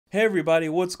Hey everybody,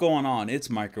 what's going on? It's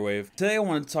Microwave. Today I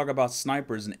want to talk about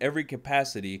snipers in every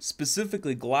capacity,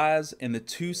 specifically Glaz and the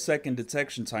 2-second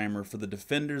detection timer for the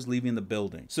defenders leaving the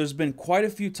building. So there's been quite a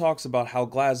few talks about how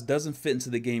Glaz doesn't fit into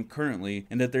the game currently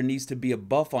and that there needs to be a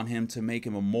buff on him to make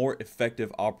him a more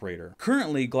effective operator.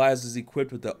 Currently, Glaz is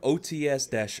equipped with the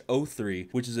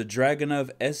OTS-03, which is a Dragunov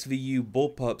SVU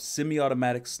bullpup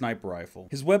semi-automatic sniper rifle.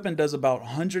 His weapon does about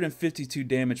 152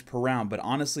 damage per round, but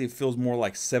honestly it feels more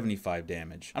like 75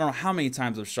 damage. I don't know how many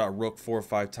times I've shot Rook 4 or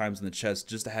 5 times in the chest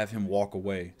just to have him walk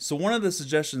away. So one of the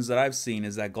suggestions that I've seen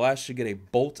is that Glaz should get a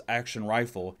bolt action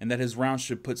rifle and that his rounds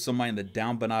should put somebody in the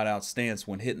down but not out stance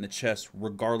when hitting the chest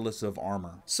regardless of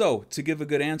armor. So to give a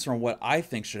good answer on what I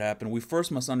think should happen, we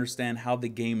first must understand how the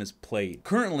game is played.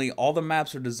 Currently all the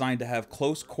maps are designed to have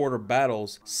close quarter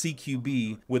battles,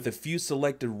 CQB, with a few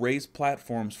selected raised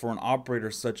platforms for an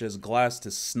operator such as Glaz to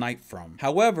snipe from.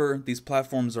 However, these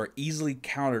platforms are easily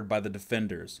countered by the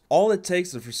defenders. All it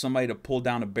takes is for somebody to pull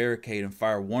down a barricade and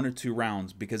fire 1 or 2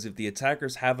 rounds, because if the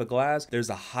attackers have a Glaz, there's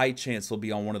a high chance they'll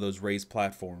be on one of those raised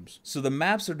platforms. So the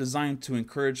maps are designed to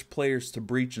encourage players to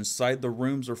breach inside the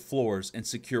rooms or floors and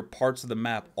secure parts of the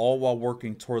map, all while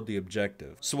working toward the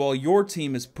objective. So while your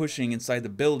team is pushing inside the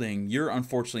building, you're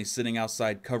unfortunately sitting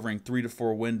outside covering 3 to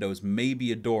 4 windows, maybe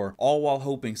a door, all while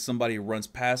hoping somebody runs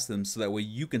past them so that way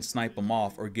you can snipe them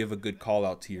off or give a good call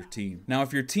out to your team. Now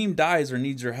if your team dies or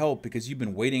needs your help because you've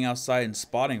been waiting outside and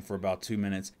spotting for about 2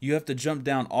 minutes, you have to jump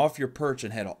down off your perch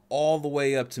and head all the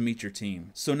way up to meet your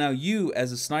team. So now you,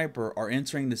 as a sniper, are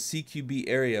entering the CQB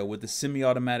area with a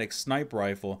semi-automatic sniper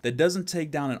rifle that doesn't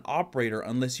take down an operator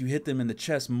unless you hit them in the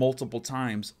chest multiple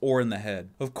times or in the head.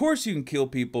 Of course you can kill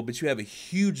people, but you have a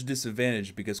huge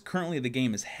disadvantage because currently the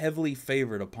game is heavily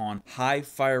favored upon high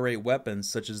fire rate weapons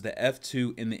such as the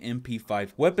F2 and the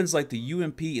MP5. Weapons like the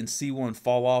UMP and C1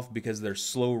 fall off because of their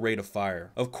slow rate of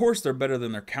fire. Of course they're better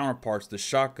than their counterparts, the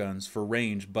shotguns, for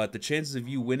range, but the chances of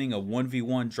you winning a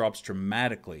 1v1 drops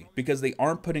dramatically because they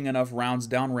aren't putting enough rounds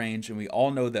downrange, and we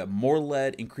all know that more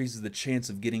lead increases the chance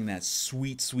of getting that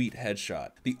sweet headshot.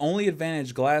 The only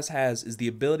advantage Glaz has is the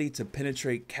ability to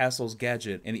penetrate Castle's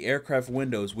gadget and the aircraft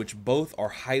windows, which both are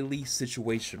highly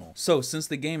situational. So since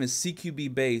the game is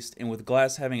CQB based, and with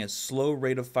Glaz having a slow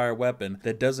rate of fire weapon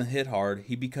that doesn't hit hard,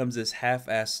 he becomes this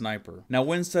half-ass sniper. Now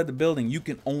when inside the building, you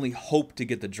can only hope to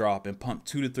get the drop and pump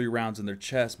 2 to 3 rounds in their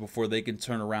chest before they can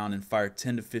turn around and fire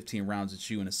 10 to 15 rounds at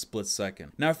you in a split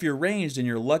second. Now if you're ranged and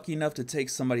you're lucky enough to take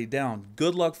somebody down,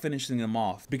 good luck finishing them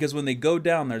off, because when they go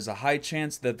down there's a high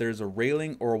chance that there's a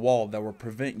railing or a wall that will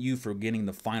prevent you from getting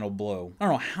the final blow. I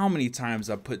don't know how many times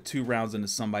I've put 2 rounds into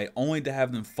somebody only to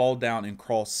have them fall down and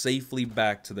crawl safely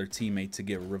back to their teammate to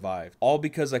get revived, all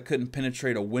because I couldn't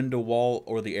penetrate a window wall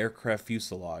or the aircraft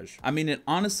fuselage. I mean, it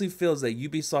honestly feels that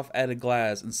Ubisoft added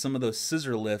Glaz and some of those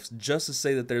scissor lifts just to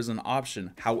say that there's an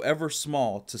option, however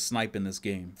small, to snipe in this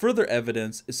game. Further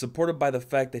evidence is supported by the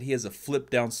fact that he has a flip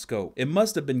down scope. It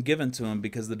must have been given to him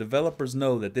because the developers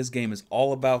know that this game is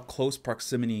all about close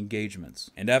proximity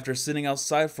engagements, and after sitting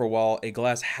outside for a while, a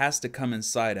Glaz has to come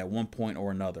inside at one point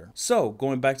or another. So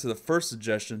going back to the first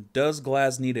suggestion, does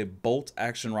Glaz need a bolt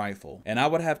action rifle? And I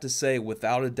would have to say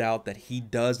without a doubt that he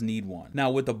does need one.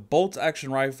 Now with a bolt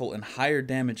action rifle and higher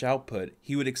damage output,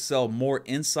 he would excel more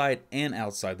inside and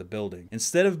outside the building.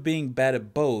 Instead of being bad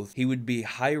at both, he would be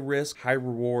high risk, high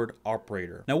reward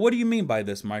operator. Now what do you mean by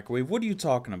this, Microwave? What are you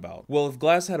talking about? Well, if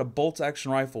Glaz had a bolt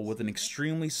action rifle with an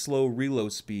extremely slow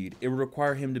reload speed, it would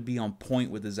require him to be on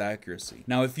point with his accuracy.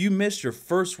 Now if you missed your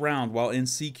first round while in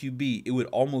CQB, it would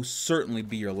almost certainly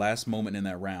be your last moment in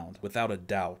that round, without a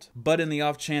doubt. But in the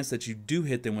off chance that you do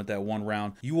hit them with that one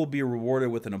round, you will be rewarded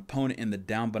with an opponent in the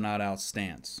down but not out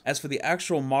stance. As for the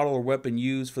actual model or weapon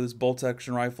used for this bolt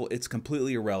action rifle, it's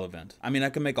completely irrelevant. I mean, I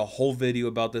can make a whole video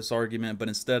about this argument, but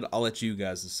instead I'll let you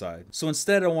guys decide. So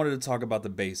instead I wanted to talk about the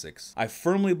basics. I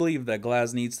firmly believe that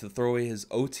Glaz needs to throw away his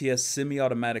OTS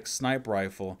semi-automatic sniper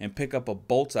rifle and pick up a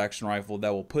bolt action rifle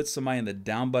that will put somebody in the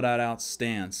down but not out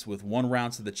stance with 1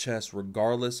 round to the chest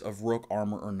regardless of Rook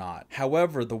armor or not.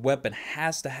 However, the weapon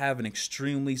has to have an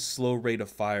extremely slow rate of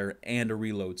fire and a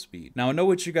reload speed. Now I know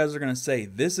what you guys are going to say,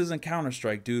 this isn't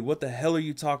Counter-Strike, dude, what the hell are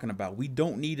you talking about? We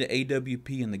don't need an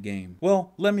AWP in the game.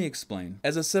 Well, let me explain.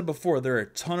 As I said before, there are a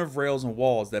ton of rails and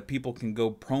walls that people can go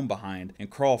prone behind and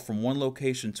crawl from one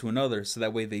location to another so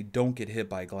that way they don't get hit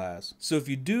by Glaz. So if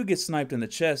you do get sniped in the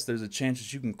chest, there's a chance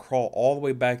that you can crawl all the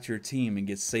way back to your team and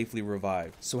get safely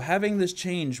revived. So having this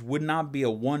change would not be a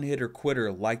one-hitter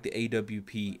quitter like the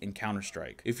AWP in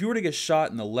Counter-Strike. If you were to get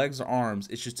shot in the legs or arms,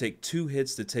 it should take 2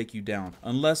 hits to take you down,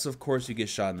 unless of course you get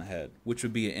shot in the head, which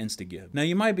would be an insta-give. Now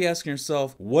you might be asking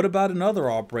yourself, what about another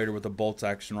operator with a bolt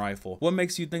action rifle? What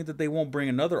makes you think think that they won't bring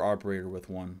another operator with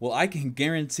one. Well, I can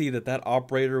guarantee that that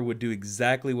operator would do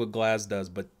exactly what Glaz does,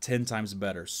 but 10 times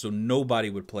better, so nobody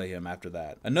would play him after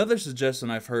that. Another suggestion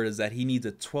I've heard is that he needs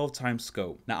a 12-time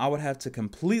scope. Now, I would have to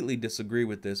completely disagree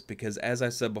with this because, as I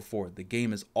said before, the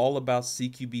game is all about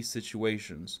CQB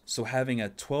situations, so having a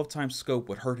 12-time scope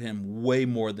would hurt him way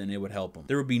more than it would help him.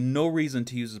 There would be no reason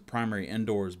to use his primary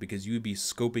indoors because you would be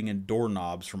scoping in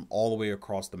doorknobs from all the way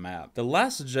across the map. The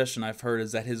last suggestion I've heard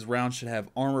is that his round should have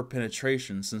armor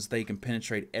penetration since they can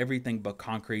penetrate everything but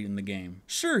concrete in the game.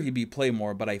 Sure, he'd be play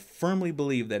more, but I firmly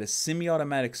believe that a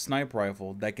semi-automatic sniper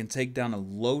rifle that can take down a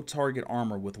low target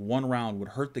armor with one round would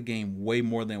hurt the game way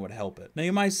more than it would help it. Now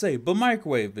you might say, but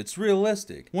Microwave, it's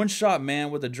realistic. One shot man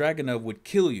with a Dragunov would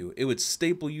kill you. It would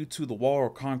staple you to the wall or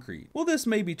concrete. Well, this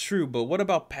may be true, but what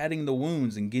about padding the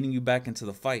wounds and getting you back into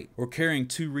the fight? Or carrying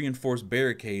 2 reinforced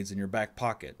barricades in your back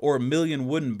pocket? Or a million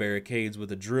wooden barricades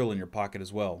with a drill in your pocket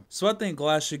as well? So I think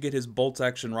Glaz should get his bolt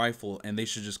action rifle and they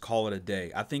should just call it a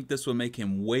day. I think this would make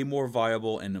him way more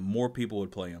viable and more people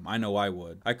would play him. I know I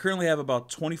would. I currently have about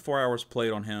 24 hours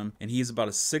played on him and he's about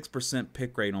a 6%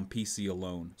 pick rate on PC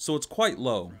alone. So it's quite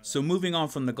low. So moving on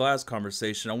from the Glaz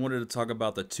conversation, I wanted to talk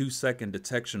about the 2-second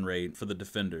detection rate for the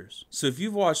defenders. So if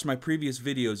you've watched my previous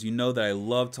videos, you know that I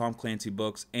love Tom Clancy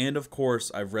books, and of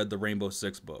course I've read the Rainbow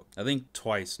Six book. I think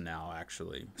twice now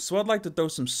actually. So I'd like to throw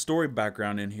some story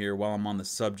background in here while I'm on the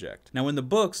subject. Now in the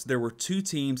books there were 2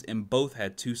 teams and both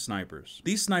had 2 snipers.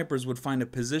 These snipers would find a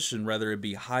position, whether it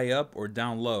be high up or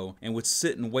down low, and would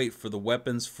sit and wait for the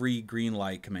weapons free green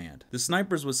light command. The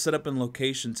snipers would set up in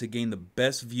location to gain the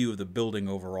best view of the building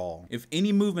overall. If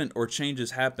any movement or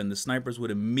changes happen, the snipers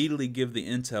would immediately give the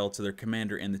intel to their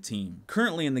commander and the team.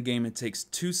 Currently in the game it takes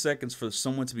 2 seconds for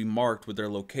someone to be marked with their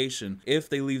location if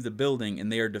they leave the building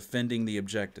and they are defending the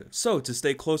objective. So to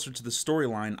stay closer to the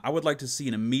storyline, I would like to see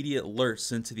an immediate alert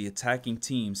sent to the attacking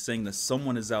team saying that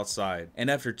someone is outside, and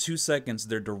after 2 seconds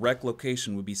their direct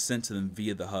location would be sent to them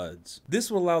via the HUDs. This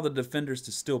will allow the defenders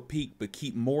to still peek but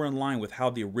keep more in line with how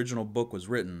the original book was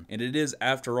written, and it is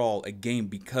after all a game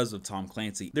because of Tom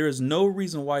Clancy. There is no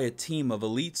reason why a team of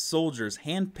elite soldiers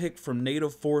handpicked from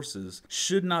native forces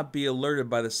should not be alerted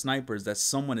by the snipers that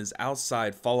someone is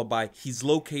outside, followed by he's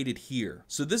located here.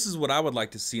 So this is what I would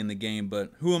like to see in the game,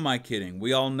 but who am I kidding?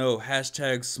 We all know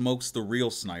hashtag smokes the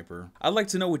real sniper. I'd like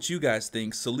to know what you guys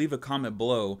think, so leave a comment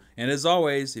below, and as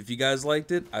always, if you guys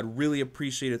liked it, I'd really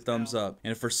appreciate a thumbs up,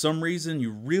 and if for some reason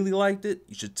you really liked it,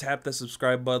 you should tap that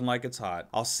subscribe button like it's hot.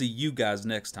 I'll see you guys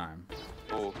next time.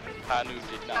 Oh, Hanu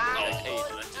did not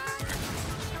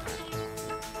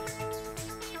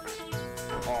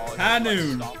High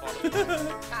noon.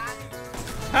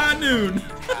 High noon.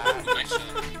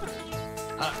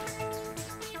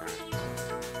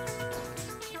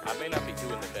 I may not be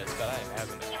doing the best, but I am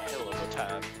having a hell of a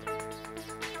time.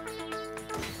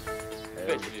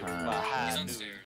 Especially with my high noon.